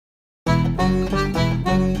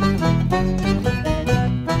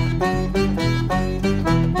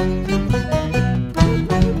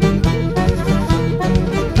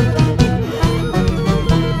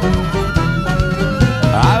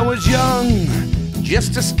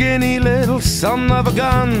Just a skinny little son of a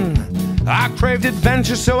gun. I craved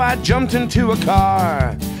adventure, so I jumped into a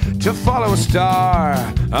car to follow a star.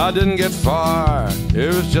 I didn't get far, it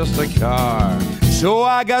was just a car. So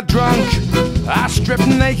I got drunk, I stripped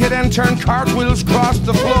naked and turned cartwheels across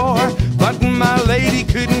the floor. But my lady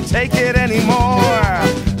couldn't take it anymore.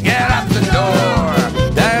 Get out the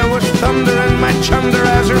door. There was thunder in my chunder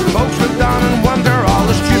as her folks looked down and wonder all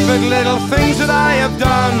the stupid little things that I have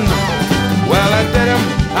done. Well,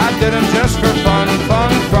 I did 'em just for fun,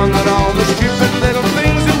 fun, and all the stupid little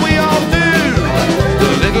things that we all do. The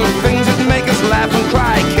little things that make us laugh and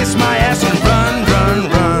cry, kiss my ass and run, run,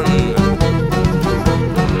 run.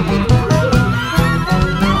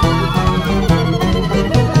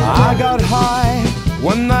 I got high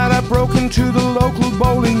one night, I broke into the local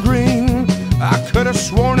bowling green. I could have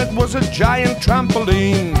sworn it was a giant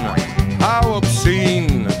trampoline. How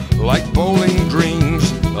obscene, like bowling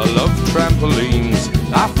dreams. I love trampolines.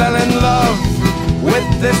 I fell in love with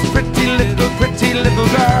this pretty little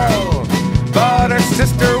girl, but her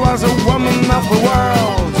sister was a woman of the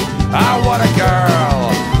world. Ah, what a girl.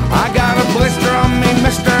 I got a blister on me,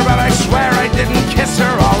 mister, but I swear I didn't kiss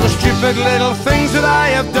her. All the stupid little things that I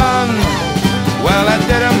have done. Well, I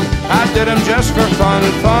did 'em just for fun,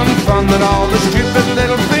 fun, and all the stupid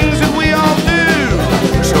little things that we all do.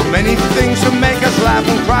 So many things to make us laugh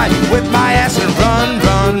and cry, with my ass and run,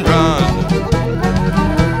 run, run.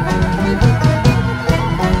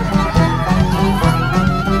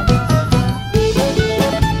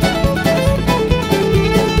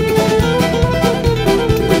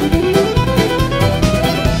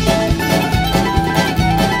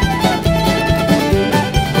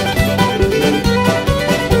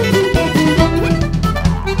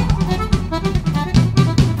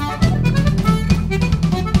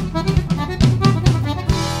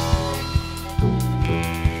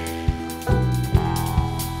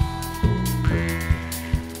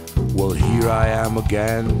 Well, here I am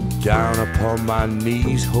again, down upon my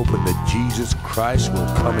knees, hoping that Jesus Christ will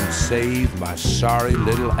come and save my sorry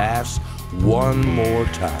little ass one more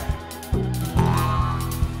time.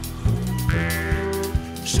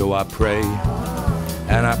 So I pray,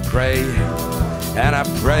 and I pray, and I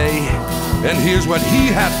pray, and here's what he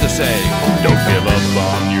had to say. Don't give up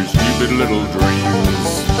on your stupid little dreams.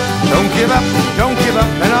 Don't give up,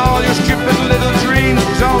 and all your stupid little dreams.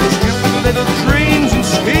 All the stupid little dreams and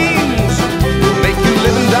schemes will make you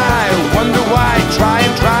live and die. Wonder why, try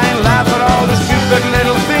and laugh at all the stupid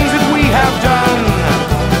little things that we have done.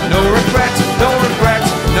 No regrets,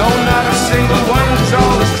 no, not a single one. 'Cause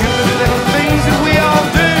all the stupid little things that we all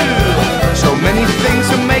do. So many things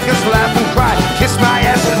to make us laugh and cry, kiss my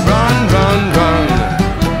ass and run, run, run.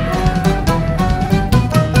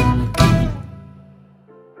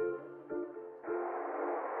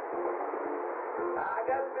 I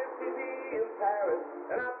got 50D in Paris,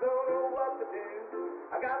 and I don't know what to do.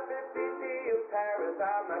 I got 50D in Paris,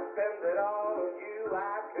 I might spend it all on you.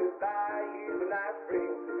 I could buy you an ice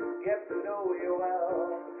cream, get to know you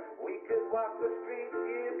well. We could walk the streets,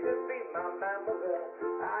 you could be my mademoiselle.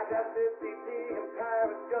 I got 50D in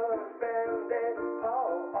Paris, gonna spend it